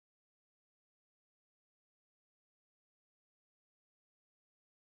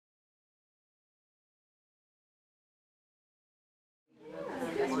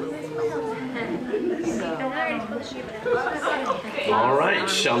All right,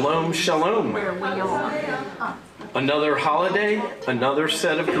 shalom, shalom. Another holiday, another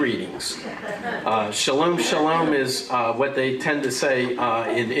set of greetings. Shalom, shalom is what they tend to say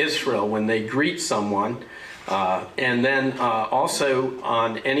in Israel when they greet someone. And then also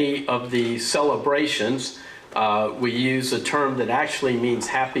on any of the celebrations, we use a term that actually means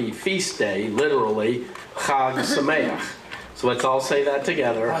happy feast day, literally, Chag Sameach. So let's all say that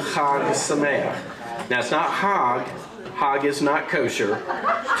together, Chag Sameach. Now it's not Hag. Hag is not kosher.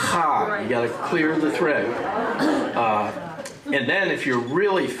 Chag, you got to clear the throat. And then if you're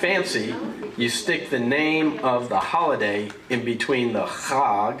really fancy, you stick the name of the holiday in between the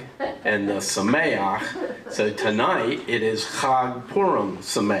Chag and the Sameach. So tonight it is Chag Purim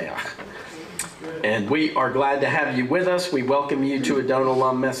Sameach. And we are glad to have you with us. We welcome you to Adom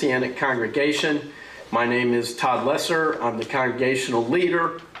Olam Messianic congregation. My name is Todd Lesser. I'm the congregational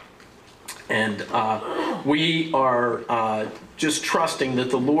leader. And we are just trusting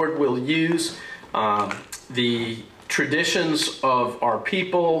that the Lord will use the traditions of our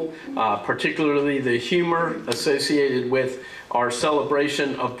people, particularly the humor associated with our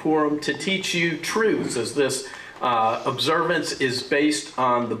celebration of Purim, to teach you truths, as this observance is based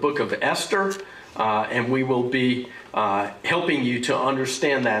on the book of Esther, and we will be helping you to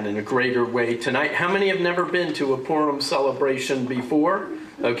understand that in a greater way tonight. How many have never been to a Purim celebration before?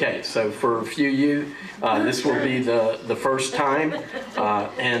 Okay, so for a few of you, this will be the first time,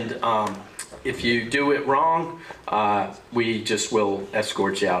 and if you do it wrong, we just will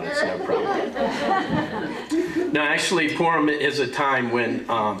escort you out. It's no problem. Now, actually, Purim is a time when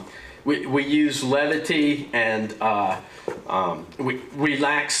we use levity and we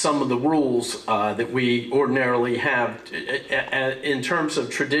relax some of the rules that we ordinarily have in terms of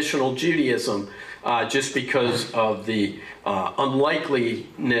traditional Judaism, just because of the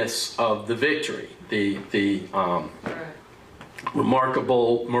unlikeliness of the victory, the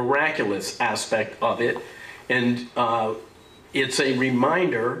remarkable, miraculous aspect of it. And it's a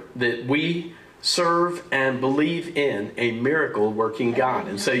reminder that we serve and believe in a miracle-working God.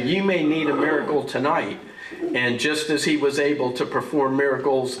 And so you may need a miracle tonight. And just as he was able to perform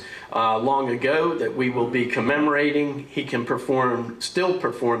miracles long ago that we will be commemorating, he can still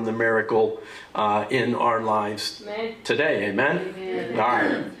perform the miracle in our lives today. Amen? Amen. All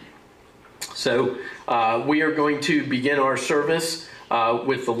right. So we are going to begin our service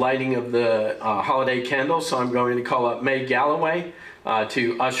with the lighting of the holiday candles. So I'm going to call up May Galloway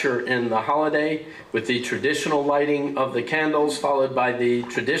to usher in the holiday with the traditional lighting of the candles, followed by the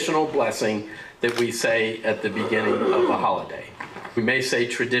traditional blessing that we say at the beginning of the holiday. We may say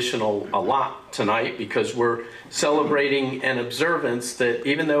traditional a lot tonight because we're celebrating an observance that,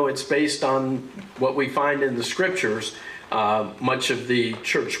 even though it's based on what we find in the scriptures, much of the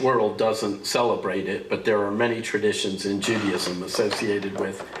church world doesn't celebrate it, but there are many traditions in Judaism associated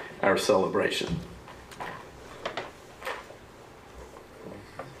with our celebration.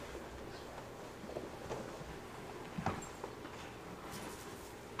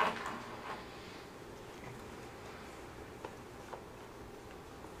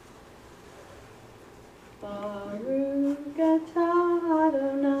 Baruch atah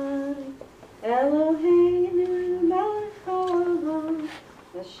Adonai, Eloheinu melech haolam,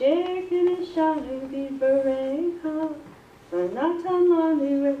 asher kineshanu b'dvarecha, v'natan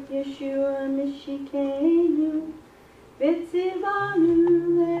lanu et Yeshua nishikeinu, v'tzivanu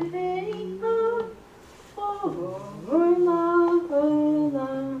leteinu,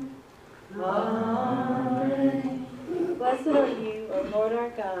 olam. Amen. Blessed are you, O Lord our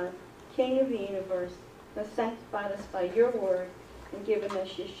God, King of the universe, who has sanctified us by your word and given us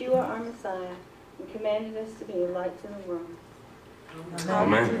Yeshua our Messiah and commanded us to be a light to the world.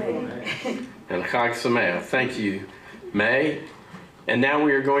 Amen. And Chag Sameach. Thank you, May. And now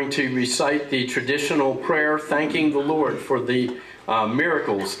we are going to recite the traditional prayer thanking the Lord for the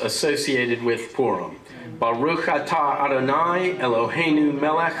miracles associated with Purim. Baruch atah Adonai Eloheinu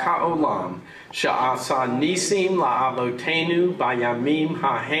melech haolam, sha'asa nisim la'avotenu bayamim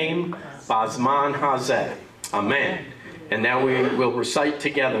hahem Bazman Hazeh. Amen. And now we will recite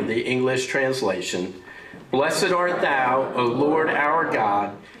together the English translation. Blessed art thou, O Lord our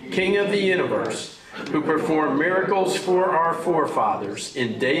God, King of the universe, who performed miracles for our forefathers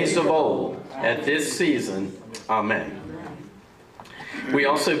in days of old, at this season. Amen. We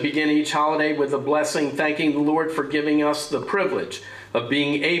also begin each holiday with a blessing, thanking the Lord for giving us the privilege of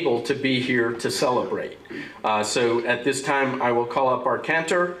being able to be here to celebrate. So at this time, I will call up our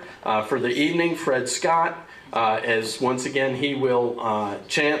cantor for the evening, Fred Scott, as once again he will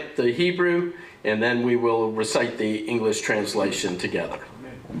chant the Hebrew, and then we will recite the English translation together.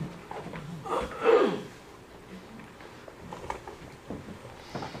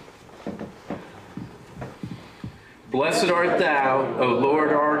 Blessed art thou, O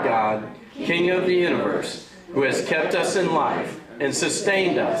Lord our God, King of the universe, who has kept us in life and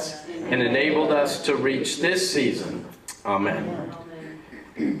sustained us and enabled us to reach this season. Amen.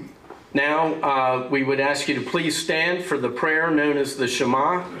 Now, we would ask you to please stand for the prayer known as the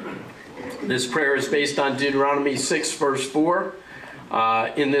Shema. This prayer is based on Deuteronomy 6, verse 4.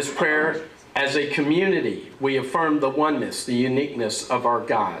 In this prayer, as a community, we affirm the oneness, the uniqueness of our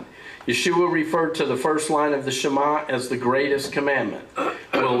God. Yeshua referred to the first line of the Shema as the greatest commandment.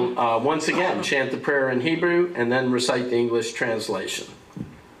 We'll once again chant the prayer in Hebrew and then recite the English translation.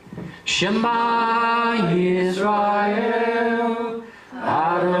 Shema Yisrael,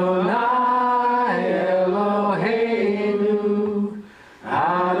 Adonai Eloheinu,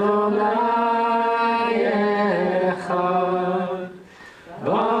 Adonai Echad,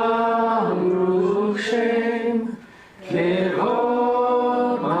 Baruch Shem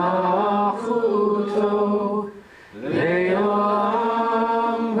Kevod Malchuto, Le'olam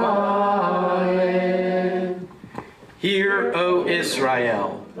Va'ed. Hear, O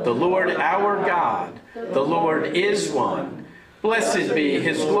Israel, the Lord our God, the Lord is one. Blessed be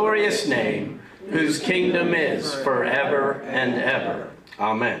his glorious name, whose kingdom is forever and ever.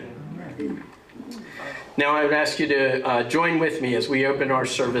 Amen. Now I would ask you to join with me as we open our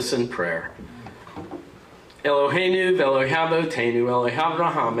service in prayer. Eloheinu v'Elohe Avotenu, Elohe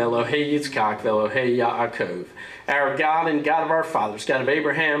Avraham, Elohe Yitzchak, Elohe Yaakov. Our God and God of our fathers, God of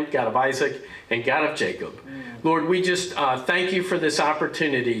Abraham, God of Isaac, and God of Jacob. Lord, we just thank you for this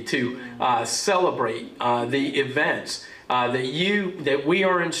opportunity to celebrate the events that we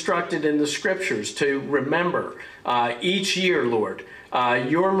are instructed in the scriptures to remember each year, Lord,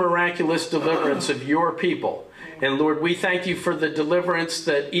 your miraculous deliverance of your people. And Lord, we thank you for the deliverance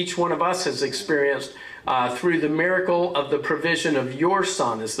that each one of us has experienced through the miracle of the provision of your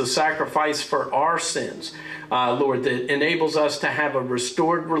Son as the sacrifice for our sins, Lord, that enables us to have a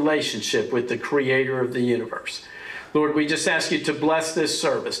restored relationship with the Creator of the universe. Lord, we just ask you to bless this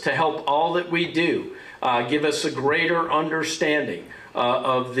service, to help all that we do, give us a greater understanding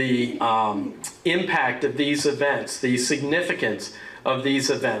of the impact of these events, the significance of these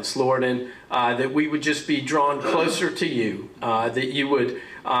events, Lord, and that we would just be drawn closer to you, that you would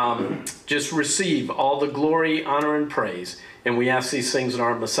just receive all the glory, honor, and praise. And we ask these things in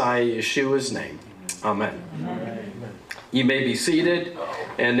our Messiah, Yeshua's name. Amen. Amen. You may be seated.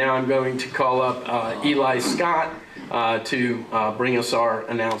 And now I'm going to call up Eli Scott to bring us our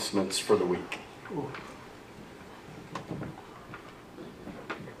announcements for the week.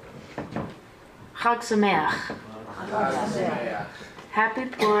 Chag Sameach. Happy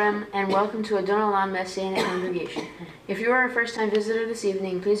Purim and welcome to Adom Olam Messianic congregation. If you are a first-time visitor this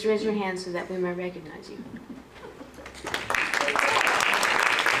evening, please raise your hand so that we may recognize you.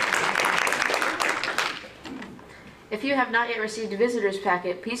 If you have not yet received a visitor's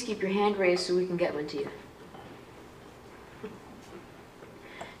packet, please keep your hand raised so we can get one to you.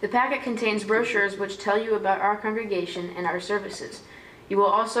 The packet contains brochures which tell you about our congregation and our services. You will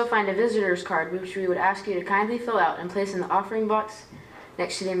also find a visitor's card which we would ask you to kindly fill out and place in the offering box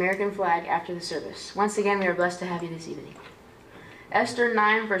next to the American flag after the service. Once again, we are blessed to have you this evening. Esther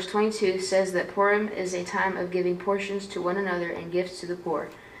 9 verse 22 says that Purim is a time of giving portions to one another and gifts to the poor.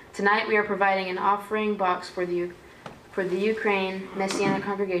 Tonight we are providing an offering box for the Ukraine Messianic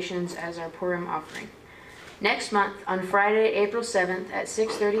congregations as our Purim offering. Next month, on Friday, April 7th at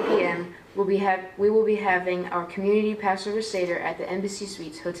 6:30 p.m., we will be having our community Passover Seder at the Embassy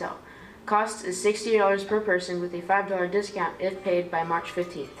Suites Hotel. Cost is $60 per person with a $5 discount if paid by March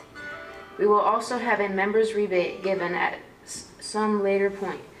 15th. We will also have a members rebate given at some later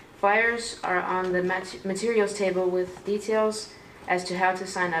point. Flyers are on the materials table with details as to how to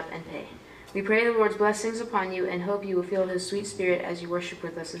sign up and pay. We pray the Lord's blessings upon you and hope you will feel His sweet spirit as you worship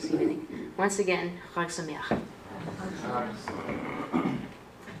with us this evening. Once again, Chag Sameach.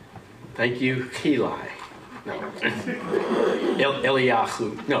 Thank you, Eli. No.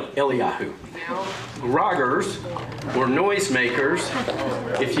 Eliyahu. No, Eliyahu. Groggers, or noisemakers,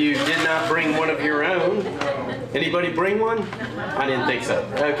 if you did not bring one of your own. Anybody bring one? I didn't think so.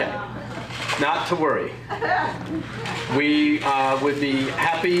 Okay. Not to worry. We would be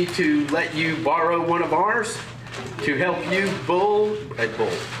happy to let you borrow one of ours to help you boo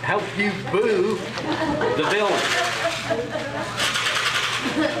the villain.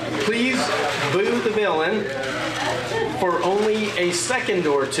 Please boo the villain for only a second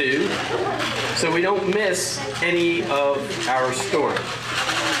or two so we don't miss any of our story.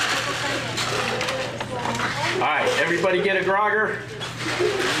 All right, everybody get a grogger?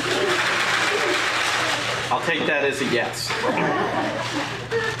 I'll take that as a yes.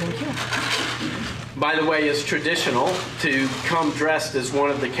 Thank you. by the way, is traditional to come dressed as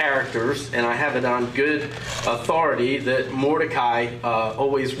one of the characters, and I have it on good authority that Mordecai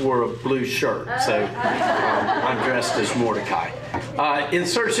always wore a blue shirt, so I'm dressed as Mordecai. In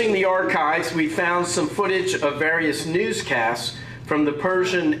searching the archives, we found some footage of various newscasts from the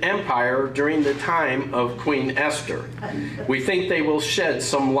Persian Empire during the time of Queen Esther. We think they will shed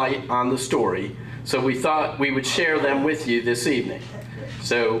some light on the story, so we thought we would share them with you this evening.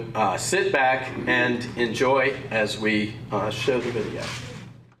 So sit back and enjoy as we show the video.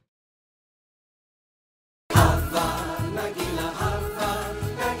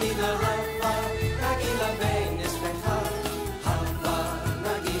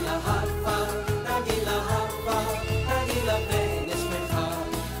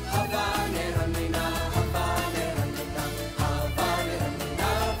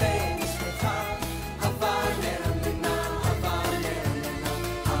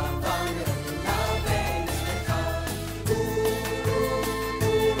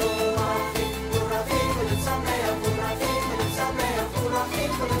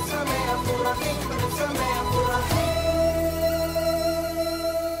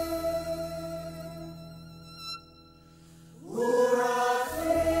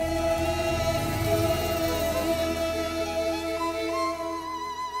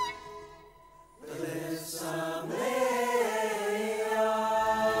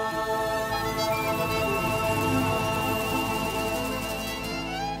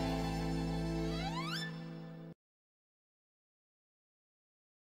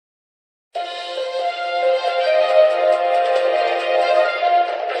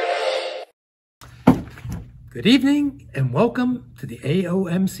 Good evening and welcome to the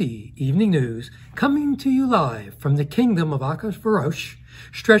AOMC Evening News, coming to you live from the Kingdom of Ahasuerus,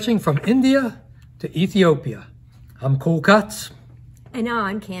 stretching from India to Ethiopia. I'm Cole Cutts. And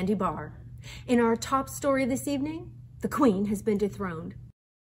I'm Candy Barr. In our top story this evening, the Queen has been dethroned.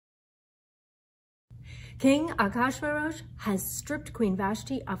 King Ahasuerus has stripped Queen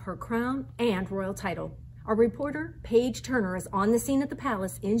Vashti of her crown and royal title. Our reporter, Paige Turner, is on the scene at the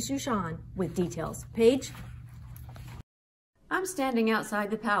palace in Shushan with details. Paige? I'm standing outside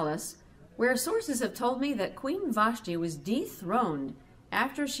the palace, where sources have told me that Queen Vashti was dethroned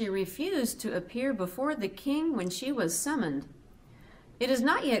after she refused to appear before the king when she was summoned. It is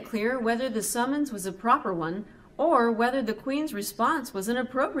not yet clear whether the summons was a proper one or whether the queen's response was an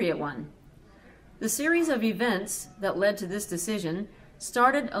appropriate one. The series of events that led to this decision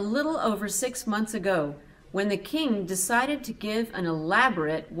started a little over 6 months ago, when the king decided to give an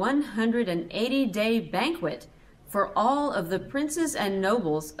elaborate 180-day banquet for all of the princes and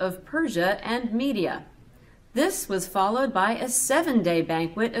nobles of Persia and Media. This was followed by a 7-day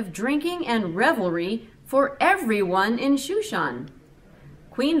banquet of drinking and revelry for everyone in Shushan.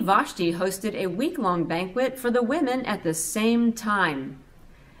 Queen Vashti hosted a week-long banquet for the women at the same time.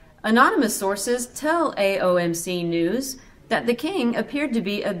 Anonymous sources tell AOMC News that the king appeared to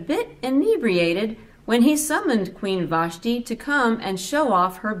be a bit inebriated when he summoned Queen Vashti to come and show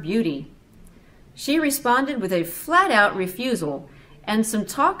off her beauty. She responded with a flat-out refusal and some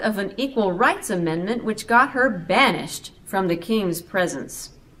talk of an equal rights amendment which got her banished from the king's presence.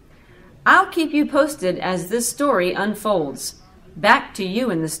 I'll keep you posted as this story unfolds. Back to you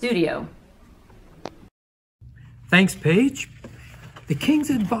in the studio. Thanks, Paige. The king's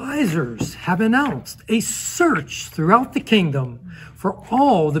advisors have announced a search throughout the kingdom for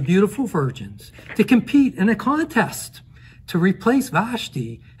all the beautiful virgins to compete in a contest to replace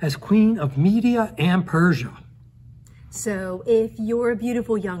Vashti as queen of Media and Persia. So if you're a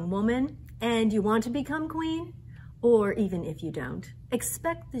beautiful young woman and you want to become queen, or even if you don't,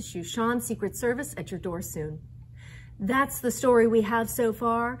 expect the Shushan Secret Service at your door soon. That's the story we have so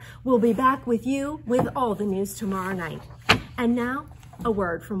far. We'll be back with you with all the news tomorrow night. And now, a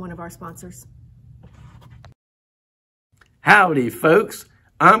word from one of our sponsors. Howdy, folks.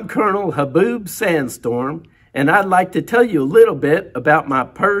 I'm Colonel Haboob Sandstorm, and I'd like to tell you a little bit about my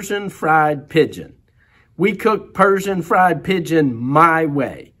Persian fried pigeon. We cook Persian fried pigeon my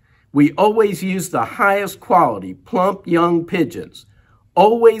way. We always use the highest quality, plump young pigeons.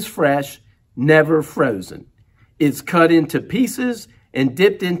 Always fresh, never frozen. It's cut into pieces and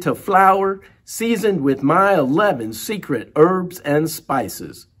dipped into flour, seasoned with my 11 secret herbs and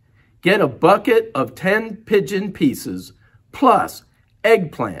spices. Get a bucket of 10 pigeon pieces, plus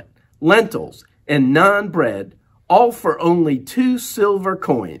eggplant, lentils, and naan bread, all for only 2 silver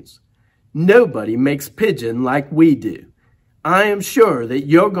coins. Nobody makes pigeon like we do. I am sure that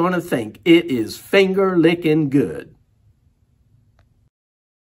you're going to think it is finger-licking good.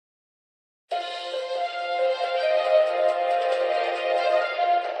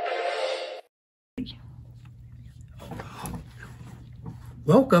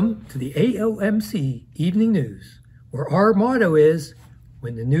 Welcome to the AOMC Evening News, where our motto is,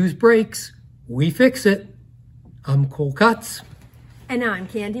 when the news breaks, we fix it. I'm Cole Cutts. And I'm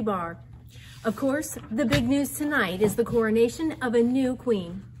Candy Barr. Of course, the big news tonight is the coronation of a new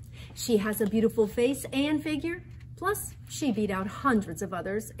queen. She has a beautiful face and figure, plus she beat out hundreds of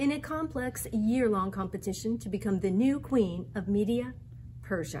others in a complex year-long competition to become the new queen of Media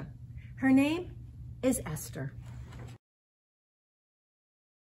Persia. Her name is Esther.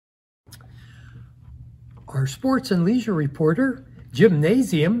 Our sports and leisure reporter,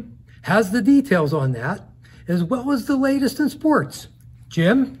 Gymnasium, has the details on that, as well as the latest in sports.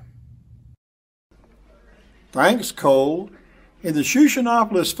 Jim? Thanks, Cole. In the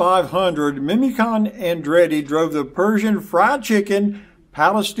Shushanopolis 500, Mimikon Andretti drove the Persian Fried Chicken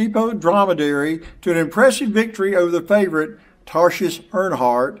Palace Depot Dromedary to an impressive victory over the favorite Tarshish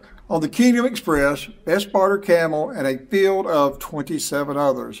Earnhardt on the Kingdom Express, Best Barter Camel, and a field of 27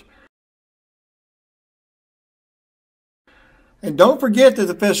 others. And don't forget that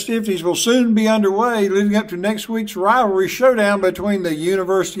the festivities will soon be underway, leading up to next week's rivalry showdown between the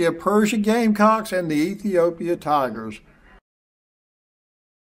University of Persia Gamecocks and the Ethiopia Tigers.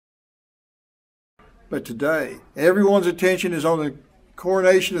 But today, everyone's attention is on the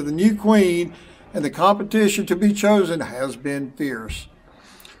coronation of the new queen, and the competition to be chosen has been fierce.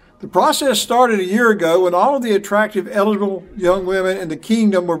 The process started a year ago when all of the attractive, eligible young women in the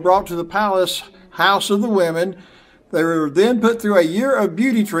kingdom were brought to the palace house of the women. They were then put through a year of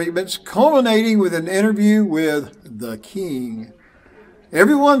beauty treatments, culminating with an interview with the king.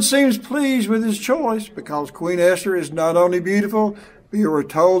 Everyone seems pleased with his choice because Queen Esther is not only beautiful, but you are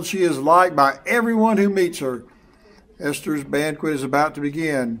told she is liked by everyone who meets her. Esther's banquet is about to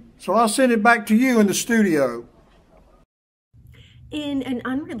begin, so I'll send it back to you in the studio. In an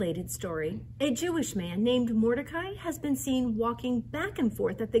unrelated story, a Jewish man named Mordecai has been seen walking back and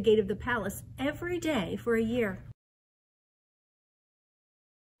forth at the gate of the palace every day for a year.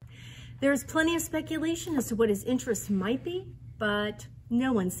 There's plenty of speculation as to what his interests might be, but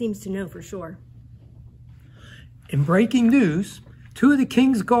no one seems to know for sure. In breaking news, two of the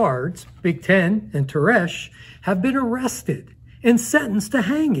king's guards, Big Ten and Teresh, have been arrested and sentenced to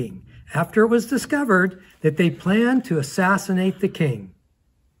hanging after it was discovered that they planned to assassinate the king.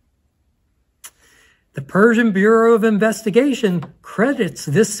 The Persian Bureau of Investigation credits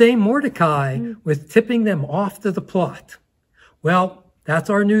this same Mordecai with tipping them off to the plot. Well,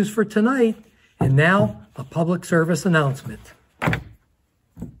 that's our news for tonight, and now a public service announcement.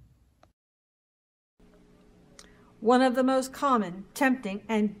 One of the most common, tempting,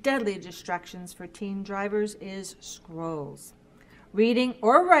 and deadly distractions for teen drivers is scrolls. Reading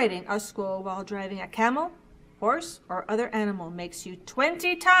or writing a scroll while driving a camel, horse, or other animal makes you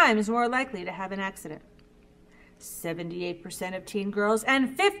 20 times more likely to have an accident. 78% of teen girls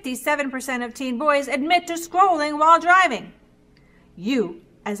and 57% of teen boys admit to scrolling while driving. You,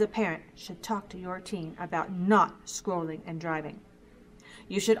 as a parent, should talk to your teen about not scrolling and driving.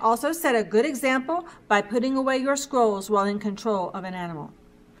 You should also set a good example by putting away your scrolls while in control of an animal.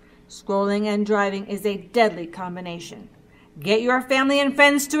 Scrolling and driving is a deadly combination. Get your family and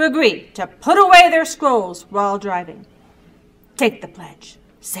friends to agree to put away their scrolls while driving. Take the pledge.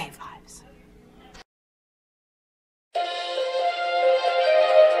 Save lives.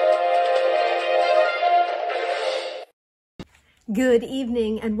 Good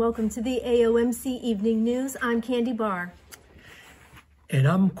evening and welcome to the AOMC Evening News. I'm Candy Barr. And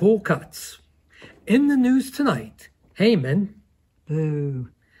I'm Cole Cutts. In the news tonight, Haman,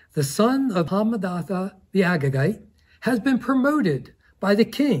 the son of Hammedatha the Agagite, has been promoted by the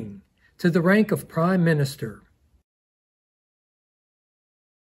king to the rank of prime minister.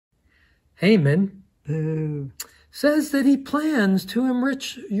 Haman says that he plans to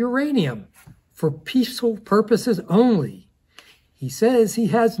enrich uranium for peaceful purposes only. He says he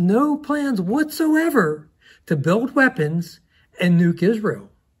has no plans whatsoever to build weapons and nuke Israel.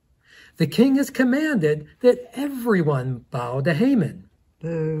 The king has commanded that everyone bow to Haman.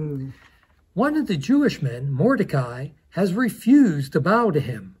 One of the Jewish men, Mordecai, has refused to bow to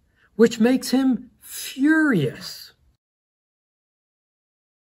him, which makes him furious.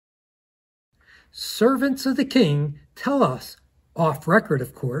 Servants of the king tell us, off record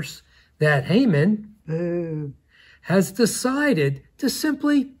of course, that Haman has decided to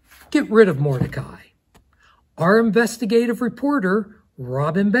simply get rid of Mordecai. Our investigative reporter,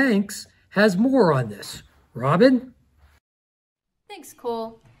 Robin Banks, has more on this. Robin? Thanks,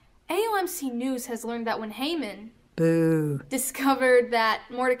 Cole. AOMC News has learned that when Haman discovered that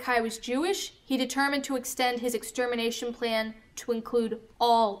Mordecai was Jewish, he determined to extend his extermination plan to include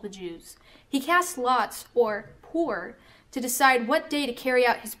all the Jews. He cast lots, or pour, to decide what day to carry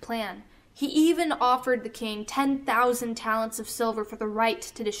out his plan. He even offered the king 10,000 talents of silver for the right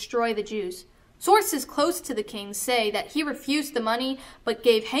to destroy the Jews. Sources close to the king say that he refused the money, but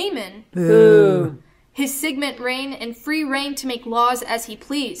gave Haman his signet ring and free rein to make laws as he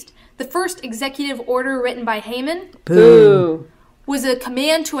pleased. The first executive order written by Haman was a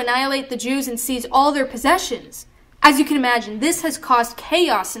command to annihilate the Jews and seize all their possessions. As you can imagine, this has caused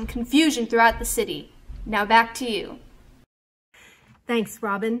chaos and confusion throughout the city. Now back to you. Thanks,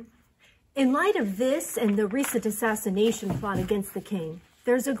 Robin. In light of this and the recent assassination plot against the king,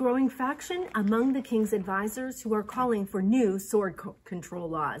 there's a growing faction among the king's advisors who are calling for new sword control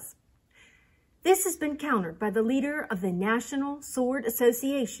laws. This has been countered by the leader of the National Sword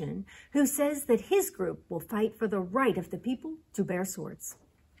Association, who says that his group will fight for the right of the people to bear swords.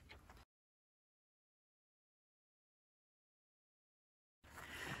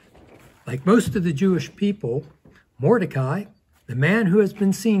 Like most of the Jewish people, Mordecai, the man who has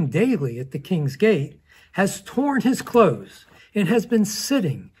been seen daily at the king's gate, has torn his clothes and has been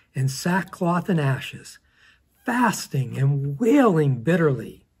sitting in sackcloth and ashes, fasting and wailing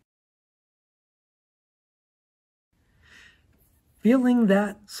bitterly. Feeling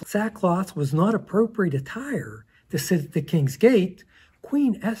that sackcloth was not appropriate attire to sit at the king's gate,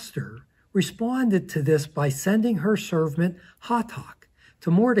 Queen Esther responded to this by sending her servant Hatak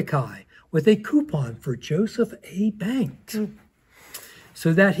to Mordecai with a coupon for Joseph A. Banks,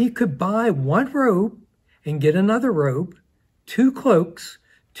 so that he could buy one robe and get another robe, 2 cloaks,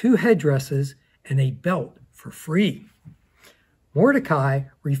 2 headdresses, and a belt for free. Mordecai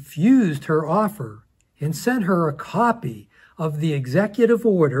refused her offer and sent her a copy of the executive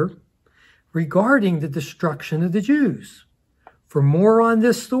order regarding the destruction of the Jews. For more on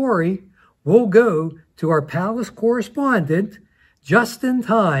this story, we'll go to our palace correspondent, just in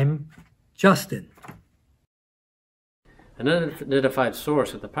time, Justin. An unidentified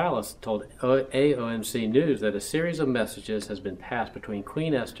source at the palace told AOMC News that a series of messages has been passed between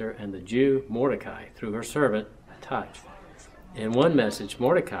Queen Esther and the Jew Mordecai through her servant, Hatak. In one message,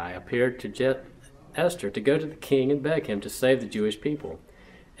 Mordecai appeared to get Esther to go to the king and beg him to save the Jewish people.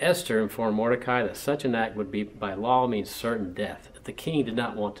 Esther informed Mordecai that such an act would be by law mean certain death if the king did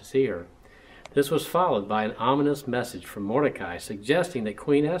not want to see her. This was followed by an ominous message from Mordecai suggesting that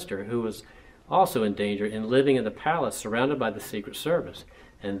Queen Esther, who was also in danger in living in the palace surrounded by the secret service,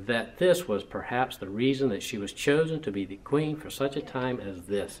 and that this was perhaps the reason that she was chosen to be the queen for such a time as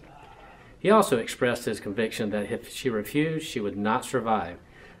this. He also expressed his conviction that if she refused, she would not survive,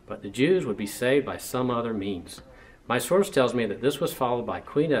 but the Jews would be saved by some other means. My source tells me that this was followed by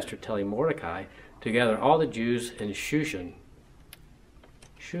Queen Esther telling Mordecai to gather all the Jews in Shushan,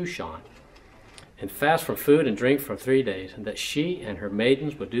 and fast from food and drink for 3 days, and that she and her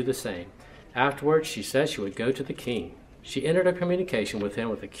maidens would do the same. Afterwards, she said she would go to the king. She entered a communication with him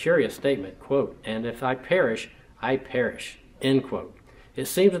with a curious statement, quote, "And if I perish, I perish," end quote. It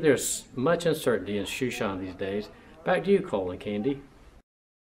seems that there's much uncertainty in Shushan these days. Back to you, Cole and Candy.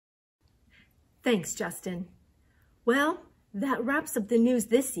 Thanks, Justin. Well, that wraps up the news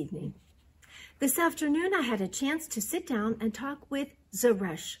this evening. This afternoon, I had a chance to sit down and talk with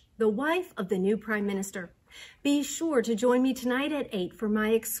Zeresh, the wife of the new Prime Minister. Be sure to join me tonight at 8 for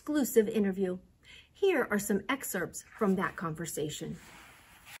my exclusive interview. Here are some excerpts from that conversation.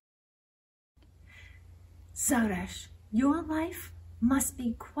 Zeresh, your life must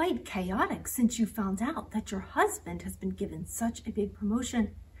be quite chaotic since you found out that your husband has been given such a big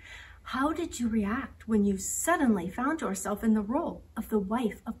promotion. How did you react when you suddenly found yourself in the role of the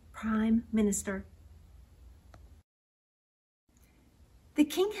wife of Prime Minister? The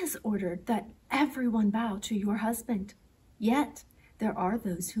king has ordered that everyone bow to your husband. Yet, there are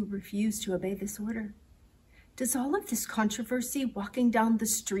those who refuse to obey this order. Does all of this controversy walking down the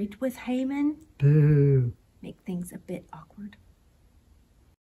street with Haman make things a bit awkward?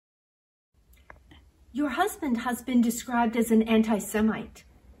 Your husband has been described as an anti-Semite.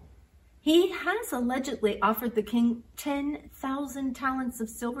 He has allegedly offered the king 10,000 talents of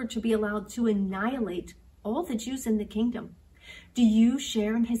silver to be allowed to annihilate all the Jews in the kingdom. Do you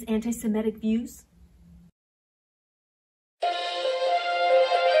share in his anti-Semitic views?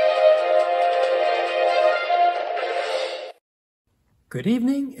 Good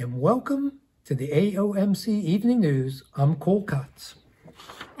evening and welcome to the AOMC Evening News. I'm Cole Kotz.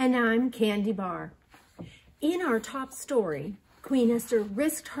 And I'm Candy Barr. In our top story, Queen Esther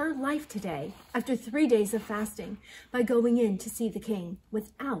risked her life today after 3 days of fasting by going in to see the king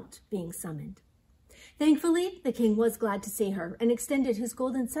without being summoned. Thankfully, the king was glad to see her and extended his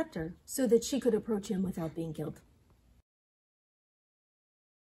golden scepter so that she could approach him without being killed.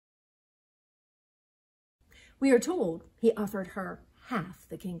 We are told he offered her half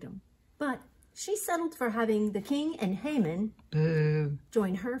the kingdom, but she settled for having the king and Haman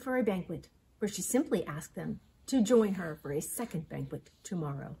join her for a banquet, where she simply asked them to join her for a second banquet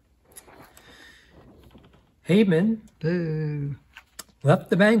tomorrow. Haman left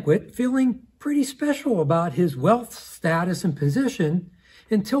the banquet feeling pretty special about his wealth, status, and position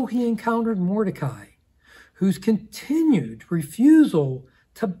until he encountered Mordecai, whose continued refusal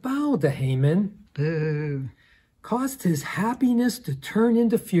to bow to Haman caused his happiness to turn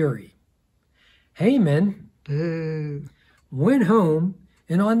into fury. Haman went home,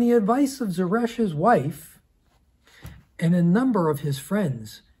 and on the advice of Zeresh's wife and a number of his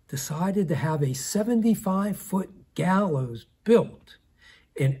friends, decided to have a 75-foot gallows built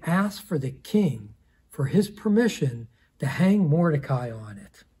and asked for the king for his permission to hang Mordecai on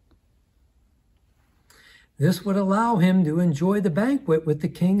it. This would allow him to enjoy the banquet with the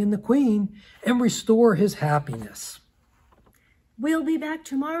king and the queen and restore his happiness. We'll be back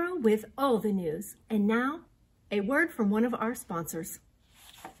tomorrow with all the news. And now, a word from one of our sponsors.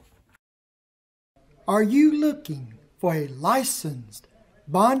 Are you looking for a licensed,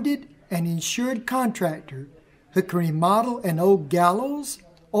 bonded, and insured contractor who can remodel an old gallows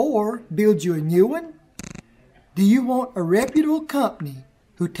or build you a new one? Do you want a reputable company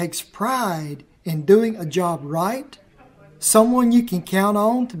who takes pride in doing a job right? Someone you can count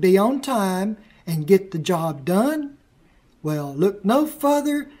on to be on time and get the job done? Well, look no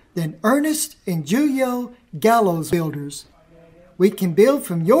further than Ernest and Julio Gallows Builders. We can build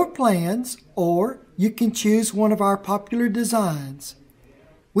from your plans, or you can choose one of our popular designs.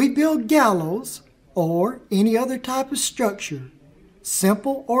 We build gallows or any other type of structure,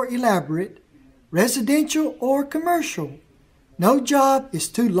 simple or elaborate, residential or commercial. No job is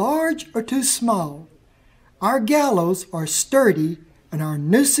too large or too small. Our gallows are sturdy and our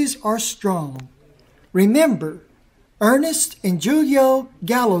nooses are strong. Remember, Ernest and Julio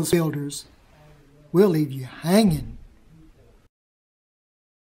Gallows Builders. We'll leave you hanging.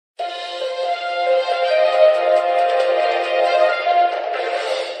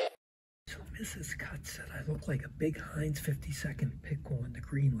 Mrs. Cut said I looked like a big Heinz 52nd pickle on the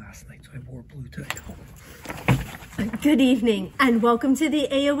green last night, so I wore blue today. Good evening, and welcome to the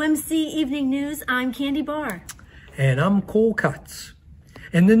AOMC Evening News. I'm Candy Barr. And I'm Cole Cutts.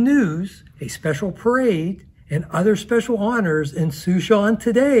 In the news, a special parade and other special honors in Shushan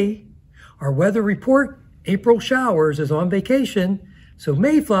today. Our weather report, April showers, is on vacation, so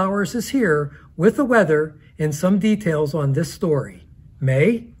Mayflowers is here with the weather and some details on this story.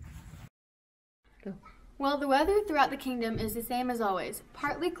 May? Well, the weather throughout the kingdom is the same as always.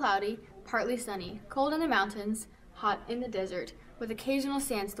 Partly cloudy, partly sunny, cold in the mountains, hot in the desert, with occasional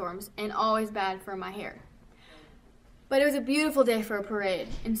sandstorms, and always bad for my hair. But it was a beautiful day for a parade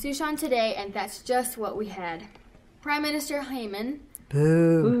in Shushan today, and that's just what we had. Prime Minister Haman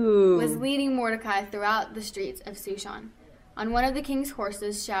was leading Mordecai throughout the streets of Shushan on one of the king's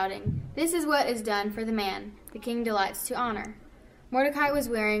horses, shouting, "This is what is done for the man the king delights to honor." Mordecai was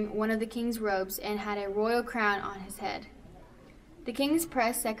wearing one of the king's robes and had a royal crown on his head. The king's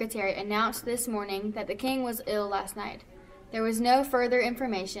press secretary announced this morning that the king was ill last night. There was no further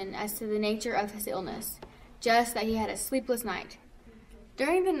information as to the nature of his illness, just that he had a sleepless night.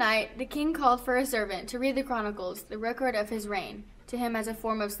 During the night, the king called for a servant to read the chronicles, the record of his reign, to him as a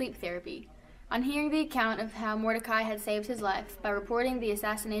form of sleep therapy. On hearing the account of how Mordecai had saved his life by reporting the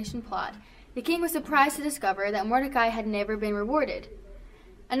assassination plot, the king was surprised to discover that Mordecai had never been rewarded.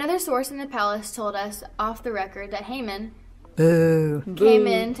 Another source in the palace told us off the record that Haman came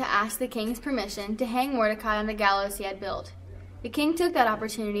in to ask the king's permission to hang Mordecai on the gallows he had built. The king took that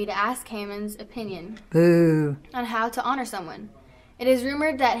opportunity to ask Haman's opinion on how to honor someone. It is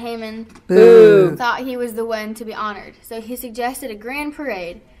rumored that Haman thought he was the one to be honored, so he suggested a grand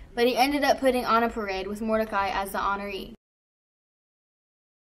parade, but he ended up putting on a parade with Mordecai as the honoree.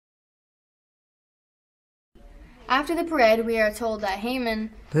 After the parade, we are told that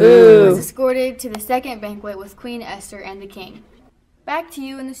Haman was escorted to the second banquet with Queen Esther and the king. Back to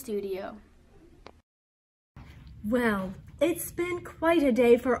you in the studio. Well, it's been quite a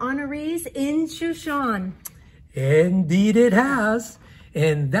day for honorees in Shushan. Indeed it has.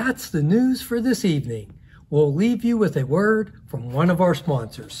 And that's the news for this evening. We'll leave you with a word from one of our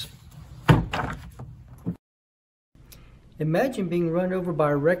sponsors. Imagine being run over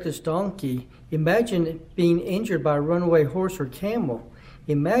by a reckless donkey. Imagine being injured by a runaway horse or camel.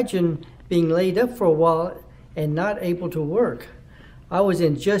 Imagine being laid up for a while and not able to work. I was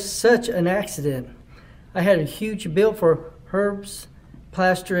in just such an accident. I had a huge bill for herbs,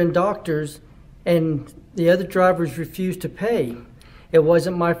 plaster, and doctors, and the other drivers refused to pay. It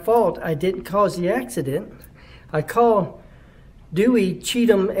wasn't my fault. I didn't cause the accident. I called Dewey,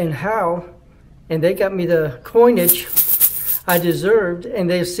 Cheatham, and Howe, and they got me the coinage I deserved, and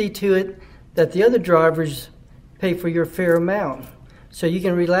they'll see to it that the other drivers pay for your fair amount so you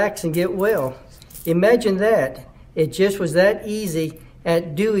can relax and get well. Imagine that. It just was that easy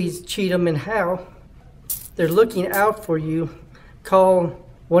at Dewey's, Cheatham, and Howe. They're looking out for you. Call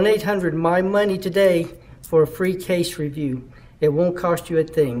 1-800-MY-MONEY today for a free case review. It won't cost you a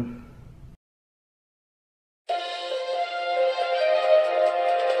thing.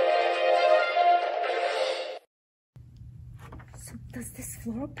 So does this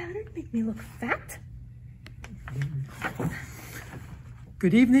floral pattern make me look fat?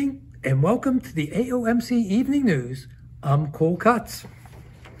 Good evening and welcome to the AOMC Evening News. I'm Cole Cutts.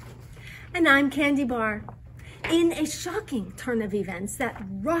 And I'm Candy Barr. In a shocking turn of events that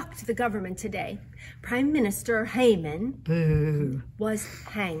rocked the government today, Prime Minister Haman was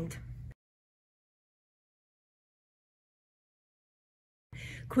hanged.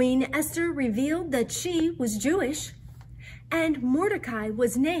 Queen Esther revealed that she was Jewish, and Mordecai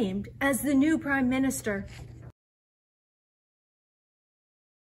was named as the new Prime Minister.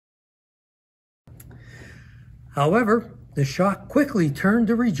 However, the shock quickly turned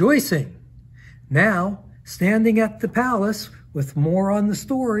to rejoicing. Now, standing at the palace with more on the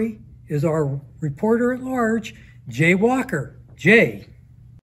story is our reporter at large, Jay Walker. Jay.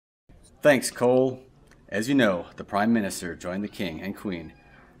 Thanks, Cole. As you know, the Prime Minister joined the King and Queen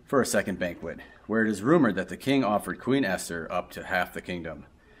for a second banquet, where it is rumored that the King offered Queen Esther up to half the kingdom.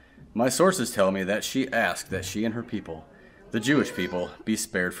 My sources tell me that she asked that she and her people, the Jewish people, be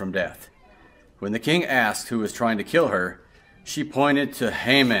spared from death. When the King asked who was trying to kill her, she pointed to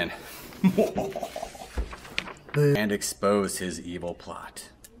Haman and exposed his evil plot.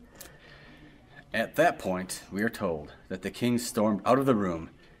 At that point, we are told that the King stormed out of the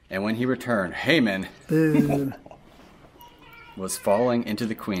room, and when he returned, Haman was falling into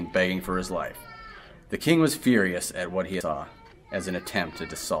the Queen, begging for his life. The King was furious at what he saw as an attempt to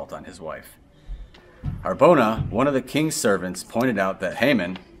assault on his wife. Arbona, one of the King's servants, pointed out that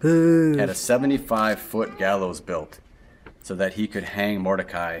Haman had a 75-foot gallows built so that he could hang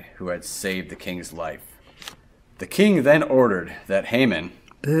Mordecai, who had saved the King's life. The King then ordered that Haman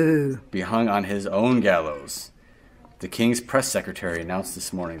be hung on his own gallows. The King's press secretary announced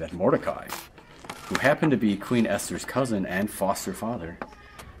this morning that Mordecai, who happened to be Queen Esther's cousin and foster father,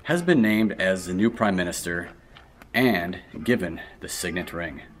 has been named as the new Prime Minister and given the signet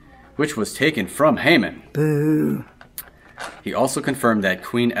ring, which was taken from Haman. He also confirmed that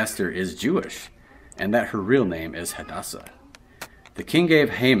Queen Esther is Jewish and that her real name is Hadassah. The King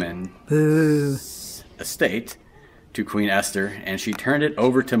gave Haman estate to Queen Esther, and she turned it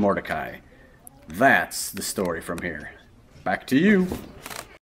over to Mordecai. That's the story from here. Back to you.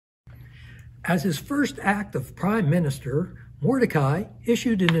 As his first act of Prime Minister, Mordecai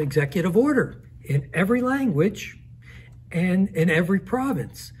issued an executive order in every language and in every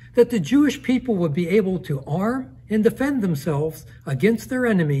province that the Jewish people would be able to arm and defend themselves against their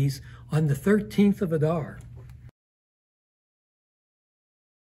enemies on the 13th of Adar.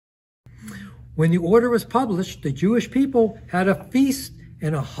 When the order was published, the Jewish people had a feast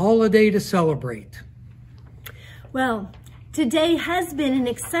and a holiday to celebrate. Well, today has been an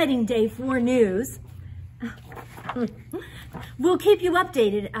exciting day for news. We'll keep you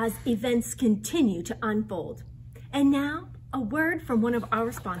updated as events continue to unfold. And now, a word from one of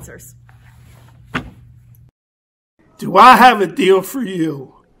our sponsors. Do I have a deal for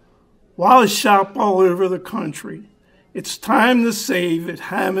you? While I shop all over the country, it's time to save at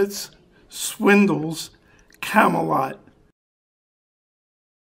Hammett's, Swindle's, Camelot.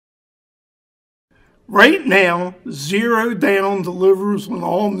 Right now, Zero Down delivers on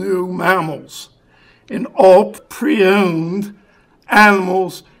all new mammals, and all pre-owned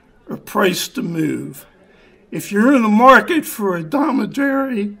animals are priced to move. If you're in the market for a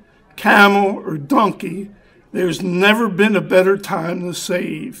dromedary, camel, or donkey, there's never been a better time to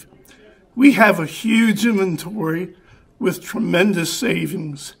save. We have a huge inventory with tremendous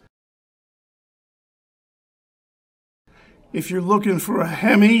savings. If you're looking for a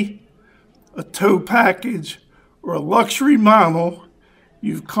Hemi, a tow package, or a luxury model,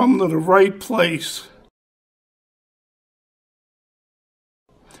 you've come to the right place.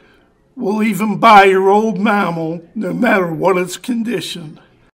 We'll even buy your old mammal, no matter what its condition.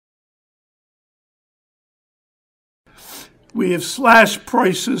 We have slashed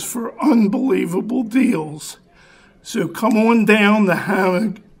prices for unbelievable deals. So come on down to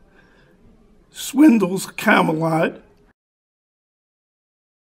Hammock, Swindle's, Camelot.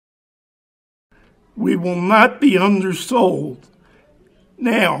 We will not be undersold.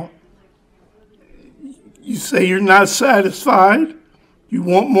 Now, You say you're not satisfied? You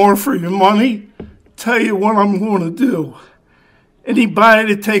want more for your money? Tell you what I'm going to do.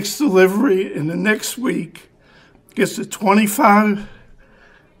 Anybody that takes delivery in the next week gets a $25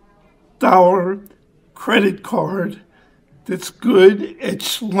 credit card that's good at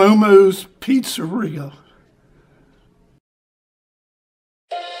Shlomo's Pizzeria.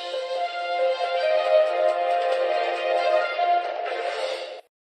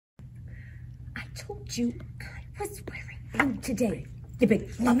 I told you I was wearing blue today, you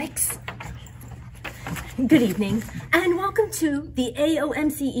big lummox. Good evening, and welcome to the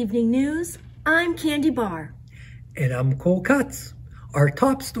AOMC Evening News. I'm Candy Barr. And I'm Cole Cutts. Our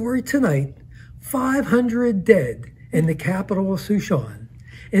top story tonight, 500 dead in the capital of Shushan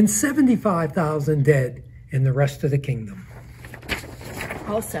and 75,000 dead in the rest of the kingdom.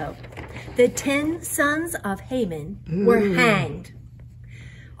 Also, the 10 sons of Haman were hanged.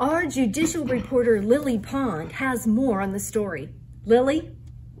 Our judicial reporter Lily Pond has more on the story. Lily?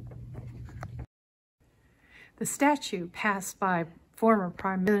 The statute passed by former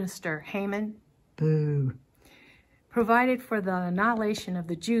Prime Minister Haman provided for the annihilation of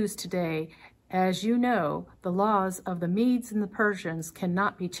the Jews today. As you know, the laws of the Medes and the Persians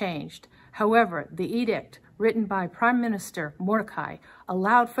cannot be changed. However, the edict written by Prime Minister Mordecai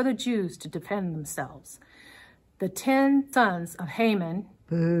allowed for the Jews to defend themselves. The 10 sons of Haman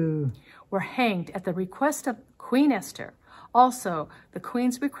were hanged at the request of Queen Esther. Also, the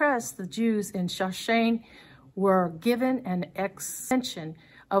Queen's request, the Jews in Shushan were given an extension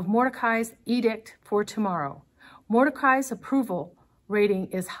of Mordecai's edict for tomorrow. Mordecai's approval rating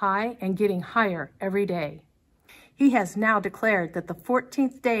is high and getting higher every day. He has now declared that the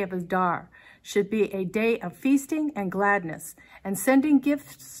 14th day of Adar should be a day of feasting and gladness and sending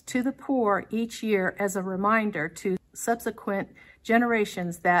gifts to the poor each year as a reminder to subsequent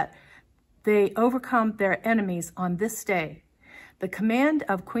generations that they overcome their enemies on this day. The command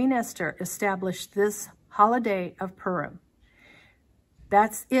of Queen Esther established this holiday of Purim.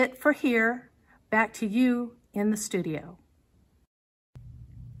 That's it for here. Back to you in the studio.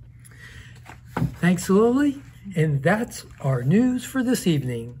 Thanks, Lily. And that's our news for this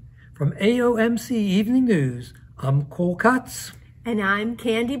evening. From AOMC Evening News, I'm Cole Cutts. And I'm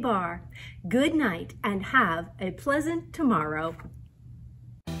Candy Barr. Good night and have a pleasant tomorrow.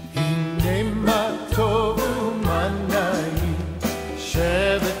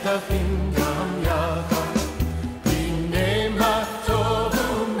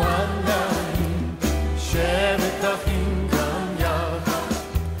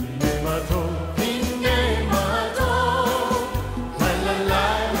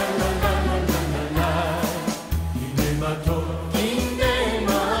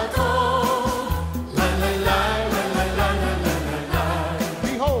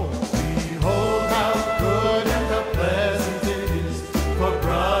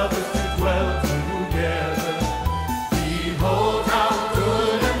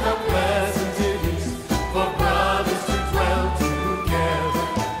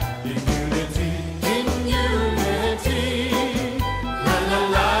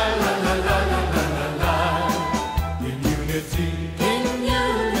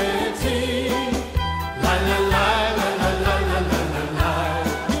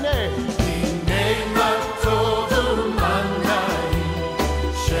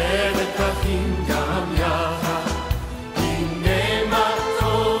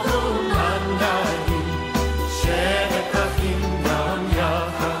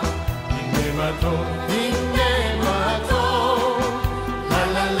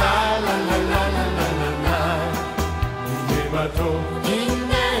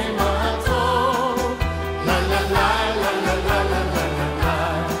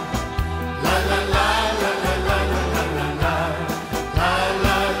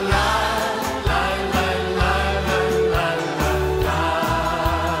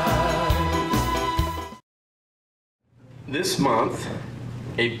 This month,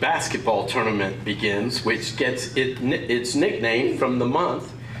 a basketball tournament begins, which gets its nickname from the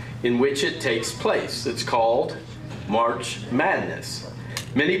month in which it takes place. It's called March Madness.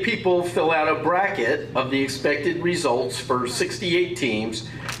 Many people fill out a bracket of the expected results for 68 teams,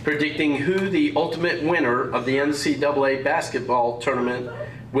 predicting who the ultimate winner of the NCAA basketball tournament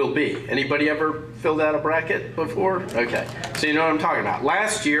will be. Anybody ever filled out a bracket before? Okay, so you know what I'm talking about.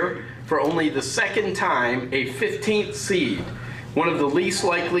 Last year, for only the second time, a 15th seed, one of the least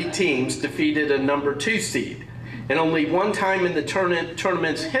likely teams, defeated a number 2 seed. And only one time in the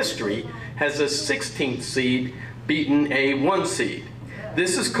tournament's history has a 16th seed beaten a 1 seed.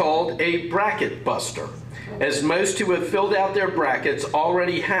 This is called a bracket buster. as most who have filled out their brackets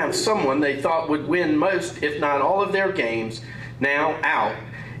already have someone they thought would win most, if not all of their games, now out,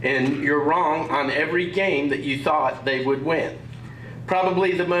 and you're wrong on every game that you thought they would win.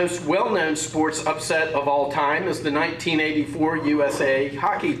 Probably the most well-known sports upset of all time is the 1984 USA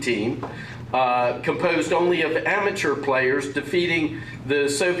hockey team, composed only of amateur players, defeating the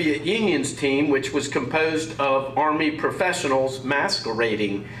Soviet Union's team, which was composed of Army professionals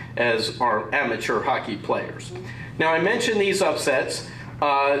masquerading as our amateur hockey players. Now, I mention these upsets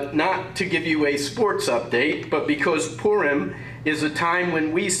not to give you a sports update, but because Purim is a time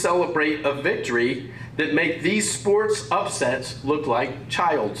when we celebrate a victory that make these sports upsets look like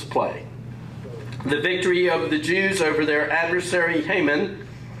child's play. The victory of the Jews over their adversary Haman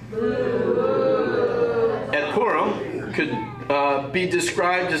at Purim could be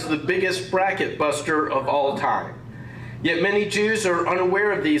described as the biggest bracket buster of all time. Yet many Jews are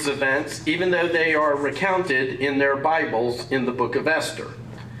unaware of these events, even though they are recounted in their Bibles in the book of Esther.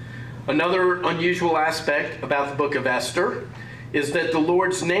 Another unusual aspect about the book of Esther is that the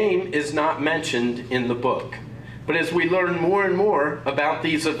Lord's name is not mentioned in the book. But as we learn more and more about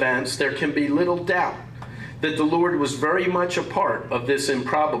these events, there can be little doubt that the Lord was very much a part of this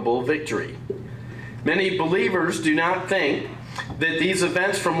improbable victory. Many believers do not think that these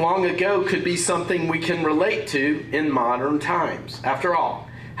events from long ago could be something we can relate to in modern times. After all,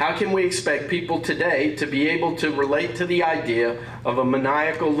 how can we expect people today to be able to relate to the idea of a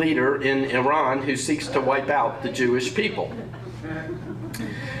maniacal leader in Iran who seeks to wipe out the Jewish people?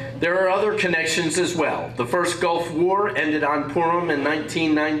 There are other connections as well. The first Gulf War ended on Purim in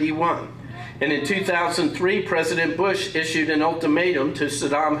 1991. And in 2003, President Bush issued an ultimatum to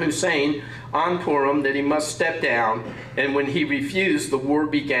Saddam Hussein on Purim that he must step down, and when he refused, the war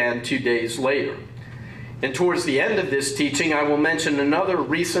began 2 days later. And towards the end of this teaching, I will mention another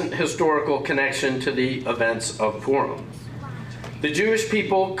recent historical connection to the events of Purim. The Jewish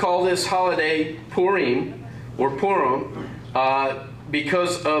people call this holiday Purim, or Purim,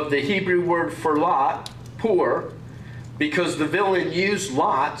 because of the Hebrew word for lot, pur, because the villain used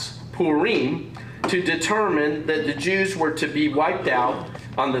lots, Purim, to determine that the Jews were to be wiped out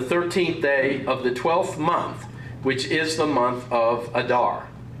on the 13th day of the 12th month, which is the month of Adar.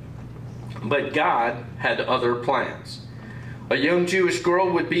 But God had other plans. A young Jewish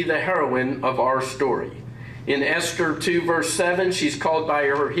girl would be the heroine of our story. In Esther 2 verse 7, she's called by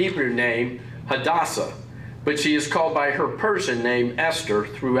her Hebrew name Hadassah, but she is called by her Persian name Esther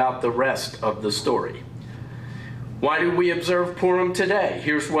throughout the rest of the story. Why do we observe Purim today?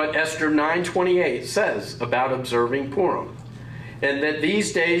 Here's what Esther 9:28 says about observing Purim. And that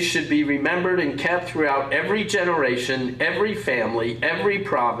these days should be remembered and kept throughout every generation, every family, every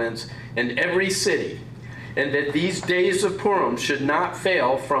province, and every city. And that these days of Purim should not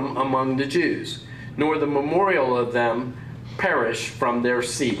fail from among the Jews, nor the memorial of them perish from their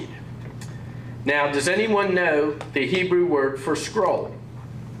seed. Now, does anyone know the Hebrew word for scroll?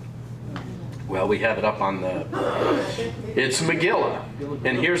 Well, we have it up on the... It's Megillah.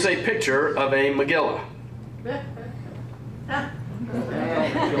 And here's a picture of a Megillah.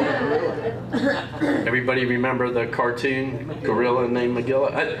 Everybody remember the cartoon gorilla named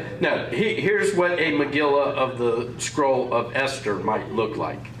Megillah? No, here's what a Megillah of the scroll of Esther might look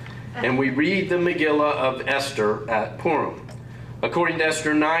like. And we read the Megillah of Esther at Purim. According to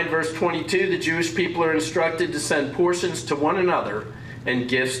Esther 9, verse 22, the Jewish people are instructed to send portions to one another and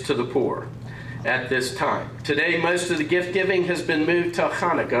gifts to the poor at this time. Today, most of the gift giving has been moved to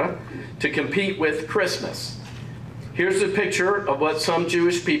Hanukkah to compete with Christmas. Here's a picture of what some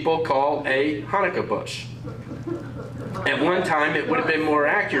Jewish people call a Hanukkah bush. At one time, it would have been more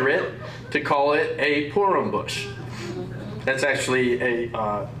accurate to call it a Purim bush. That's actually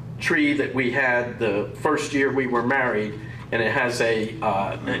a tree that we had the first year we were married, and it has a,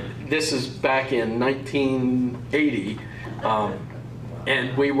 this is back in 1980,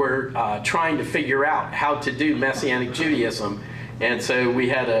 and we were trying to figure out how to do Messianic Judaism, and so we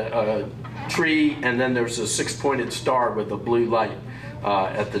had a tree, and then there's a six-pointed star with a blue light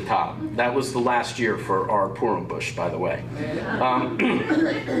at the top. That was the last year for our Purim bush, by the way.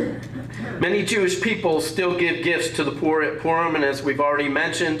 Many Jewish people still give gifts to the poor at Purim, and as we've already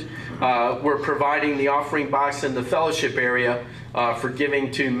mentioned, we're providing the offering box in the fellowship area for giving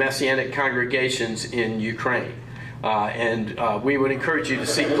to Messianic congregations in Ukraine. And we would encourage you to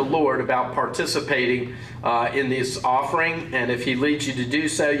seek the Lord about participating in this offering, and if He leads you to do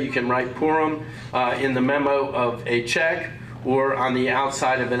so, you can write Purim in the memo of a check or on the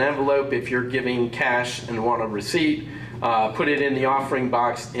outside of an envelope if you're giving cash and want a receipt. Put it in the offering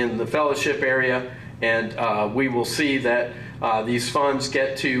box in the fellowship area, and we will see that These funds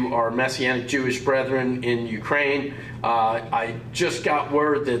get to our Messianic Jewish brethren in Ukraine. I just got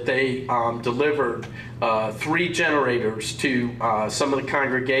word that they delivered 3 generators to some of the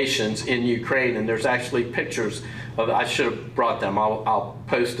congregations in Ukraine, and there's actually pictures of, I should have brought them, I'll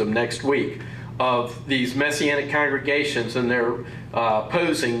post them next week, of these Messianic congregations, and they're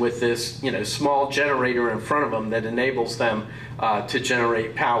posing with this small generator in front of them that enables them to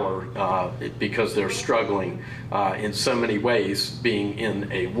generate power because they're struggling in so many ways, being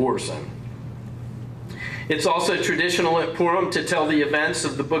in a war zone. It's also traditional at Purim to tell the events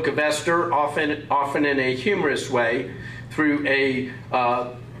of the book of Esther, often in a humorous way, through a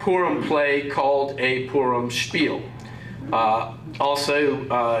Purim play called a Purim spiel.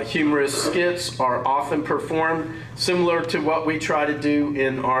 Also, humorous skits are often performed, similar to what we try to do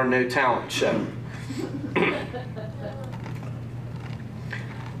in our No Talent show.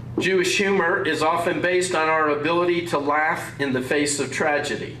 Jewish humor is often based on our ability to laugh in the face of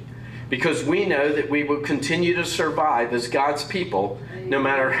tragedy, because we know that we will continue to survive as God's people, no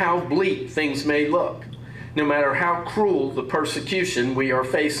matter how bleak things may look, no matter how cruel the persecution we are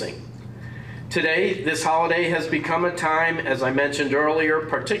facing. Today, this holiday has become a time, as I mentioned earlier,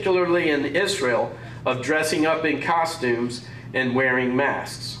 particularly in Israel, of dressing up in costumes and wearing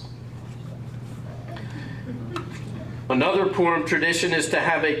masks. Another Purim tradition is to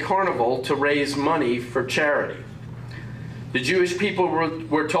have a carnival to raise money for charity. The Jewish people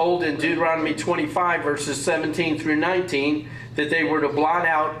were told in Deuteronomy 25, verses 17 through 19, that they were to blot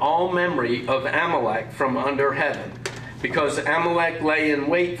out all memory of Amalek from under heaven, because Amalek lay in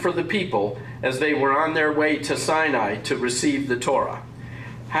wait for the people as they were on their way to Sinai to receive the Torah.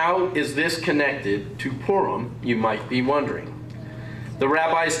 How is this connected to Purim, you might be wondering? The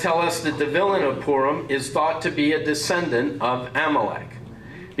rabbis tell us that the villain of Purim is thought to be a descendant of Amalek,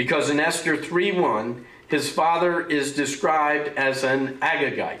 because in Esther 3:1, his father is described as an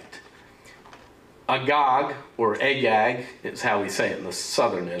Agagite. Agag, or Agag, is how we say it in the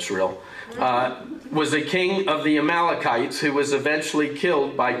southern Israel, was a king of the Amalekites who was eventually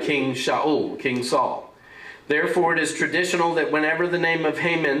killed by King Shaul, King Saul. Therefore, it is traditional that whenever the name of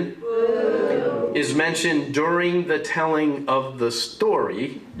Haman is mentioned during the telling of the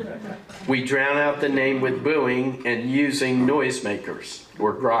story, we drown out the name with booing and using noisemakers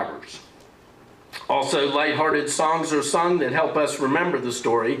or groggers. Also, lighthearted songs are sung that help us remember the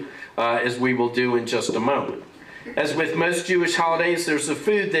story, as we will do in just a moment. As with most Jewish holidays, there's a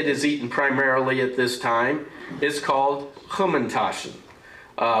food that is eaten primarily at this time. It's called chumentashen,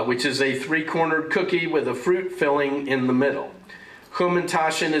 which is a 3-cornered cookie with a fruit filling in the middle.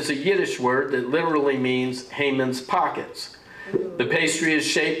 Chumentashen is a Yiddish word that literally means Haman's pockets. The pastry is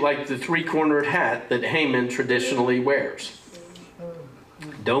shaped like the 3-cornered hat that Haman traditionally wears.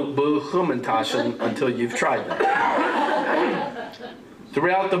 Don't boo chumentashen until you've tried that.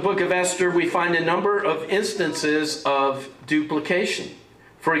 Throughout the book of Esther, we find a number of instances of duplication.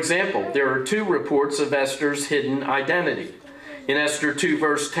 For example, there are 2 reports of Esther's hidden identity. In Esther 2,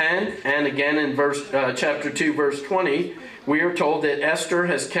 verse 10, and again in chapter 2, verse 20, we are told that Esther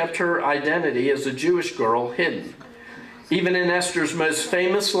has kept her identity as a Jewish girl hidden. Even in Esther's most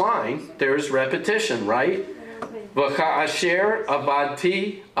famous line, there is repetition, right? V'cha'asher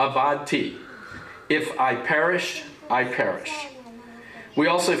avadti, avadti. If I perish, I perish. We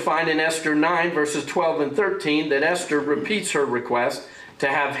also find in Esther 9, verses 12 and 13, that Esther repeats her request to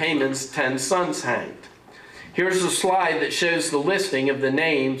have Haman's 10 sons hanged. Here's a slide that shows the listing of the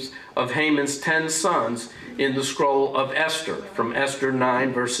names of Haman's 10 sons in the scroll of Esther, from Esther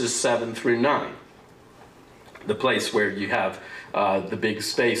 9, verses 7 through 9, the place where you have the big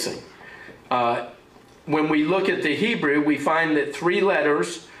spacing. When we look at the Hebrew, we find that 3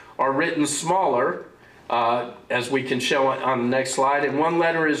 letters are written smaller, as we can show on the next slide, and 1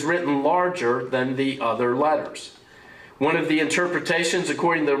 letter is written larger than the other letters. One of the interpretations,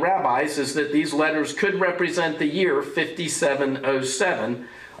 according to the rabbis, is that these letters could represent the year 5707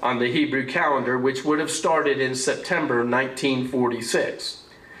 on the Hebrew calendar, which would have started in September 1946.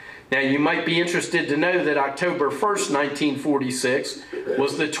 Now, you might be interested to know that October 1st, 1946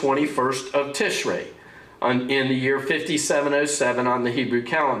 was the 21st of Tishrei in the year 5707 on the Hebrew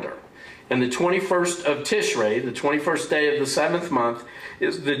calendar. And the 21st of Tishrei, the 21st day of the 7th month,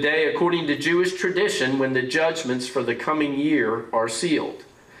 is the day, according to Jewish tradition, when the judgments for the coming year are sealed.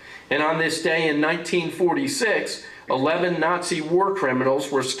 And on this day in 1946, 11 Nazi war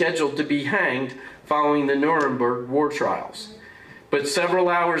criminals were scheduled to be hanged following the Nuremberg war trials. But several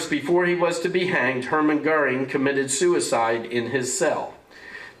hours before he was to be hanged, Hermann Göring committed suicide in his cell.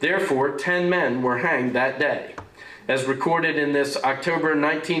 Therefore, 10 men were hanged that day, as recorded in this October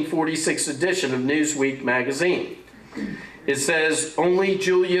 1946 edition of Newsweek magazine. It says, only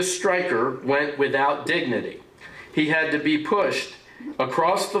Julius Streicher went without dignity. He had to be pushed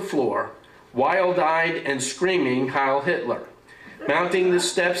across the floor, wild-eyed and screaming Heil Hitler. Mounting the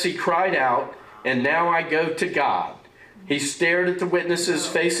steps, he cried out, and now I go to God. He stared at the witnesses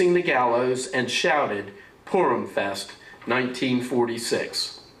facing the gallows and shouted, Purim Fest,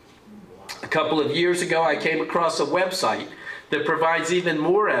 1946. A couple of years ago, I came across a website that provides even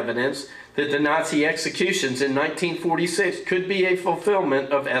more evidence that the Nazi executions in 1946 could be a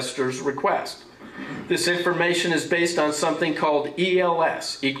fulfillment of Esther's request. This information is based on something called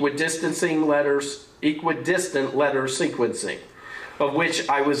ELS, equidistant letter sequencing, of which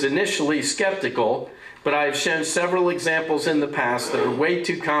I was initially skeptical, but I have shown several examples in the past that are way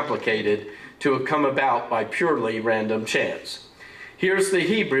too complicated to have come about by purely random chance. Here's the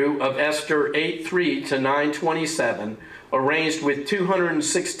Hebrew of Esther 8:3 to 9:27, arranged with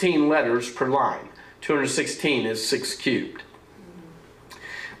 216 letters per line. 216 is 6 cubed.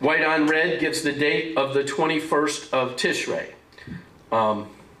 White on red gives the date of the 21st of Tishrei.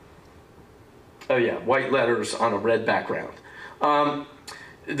 White letters on a red background.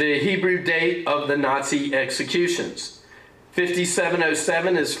 The Hebrew date of the Nazi executions.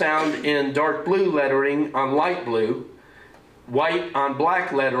 5707 is found in dark blue lettering on light blue. White on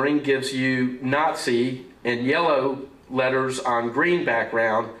black lettering gives you Nazi, and yellow letters on green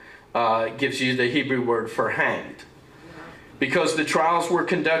background gives you the Hebrew word for hanged. Because the trials were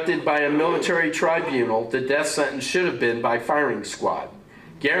conducted by a military tribunal, the death sentence should have been by firing squad.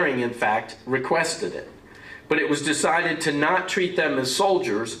 Goering, in fact, requested it. But it was decided to not treat them as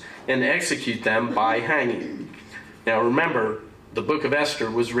soldiers and execute them by hanging. Now remember, the book of Esther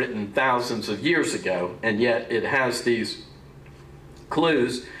was written thousands of years ago, and yet it has these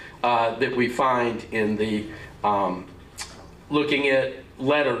clues that we find in the looking at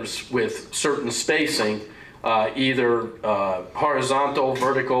letters with certain spacing, either horizontal,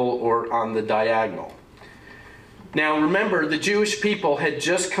 vertical, or on the diagonal. Now remember, the Jewish people had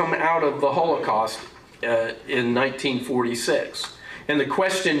just come out of the Holocaust in 1946. And the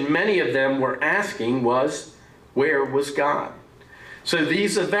question many of them were asking was, where was God? So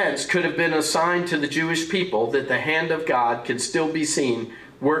these events could have been a sign to the Jewish people that the hand of God could still be seen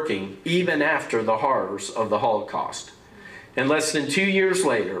working even after the horrors of the Holocaust. And less than 2 years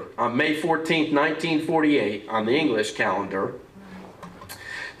later, on May 14, 1948, on the English calendar,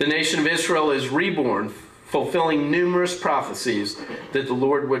 the nation of Israel is reborn, fulfilling numerous prophecies that the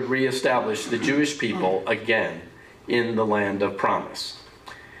Lord would reestablish the Jewish people again in the land of promise.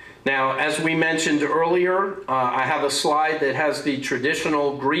 Now, as we mentioned earlier, I have a slide that has the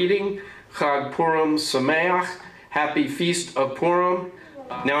traditional greeting, Chag Purim Sameach, Happy Feast of Purim.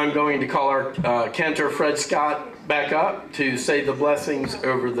 Now I'm going to call our cantor Fred Scott back up to say the blessings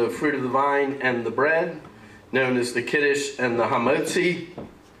over the fruit of the vine and the bread, known as the Kiddush and the Hamotzi,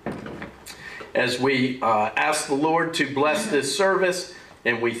 as we ask the Lord to bless this service,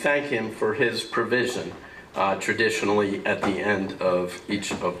 and we thank Him for His provision traditionally at the end of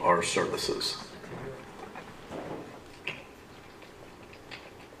each of our services.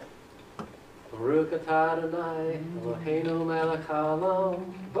 Baruch atah Adonai, Eloheinu melech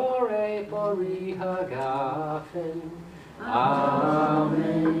haolam, borei bori hagafen.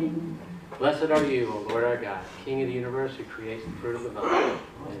 Amen. Blessed are you, O Lord our God, King of the universe, who creates the fruit of the vine.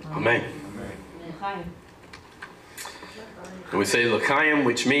 Amen. And we say L'chaim,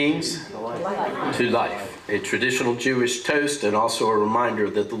 which means to life, a traditional Jewish toast, and also a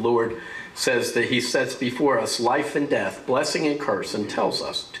reminder that the Lord says that He sets before us life and death, blessing and curse, and tells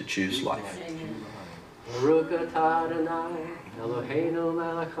us to choose life. Baruch atah Adonai, Eloheinu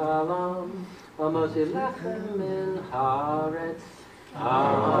melech haolam, hamotzi lechem min haaretz.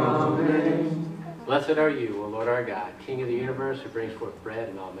 Amen. Blessed are you, O Lord our God, King of the universe, who brings forth bread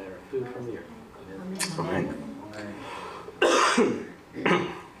and all manner of food from the earth. Amen.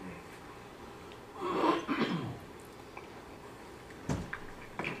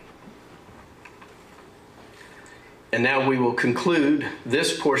 And now we will conclude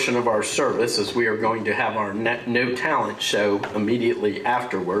this portion of our service, as we are going to have our No Talent show immediately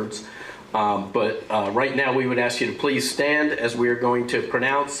afterwards. But right now we would ask you to please stand as we are going to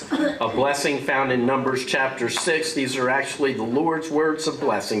pronounce a blessing found in Numbers chapter 6. These are actually the Lord's words of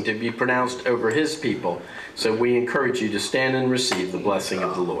blessing to be pronounced over His people. So we encourage you to stand and receive the blessing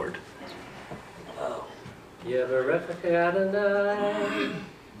of the Lord. Yevarechach Adonai,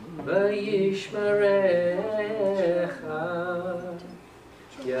 v'yishmerecha,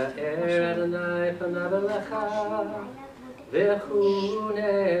 Ya'er Adonai panav elecha,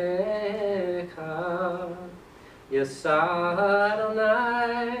 v'chunecha, Yasar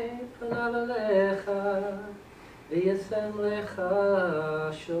Adonai panav elecha, V'yasem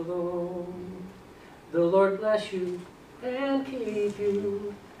lecha shalom. The Lord bless you and keep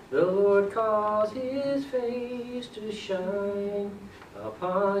you. The Lord cause his face to shine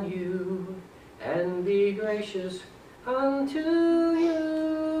upon you and be gracious unto you.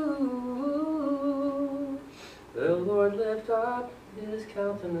 The Lord lift up his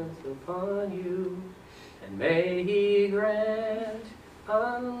countenance upon you, and may he grant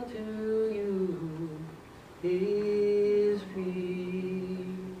unto you his peace.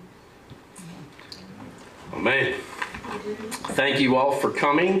 Amen. Thank you all for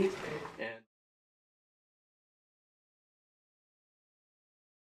coming.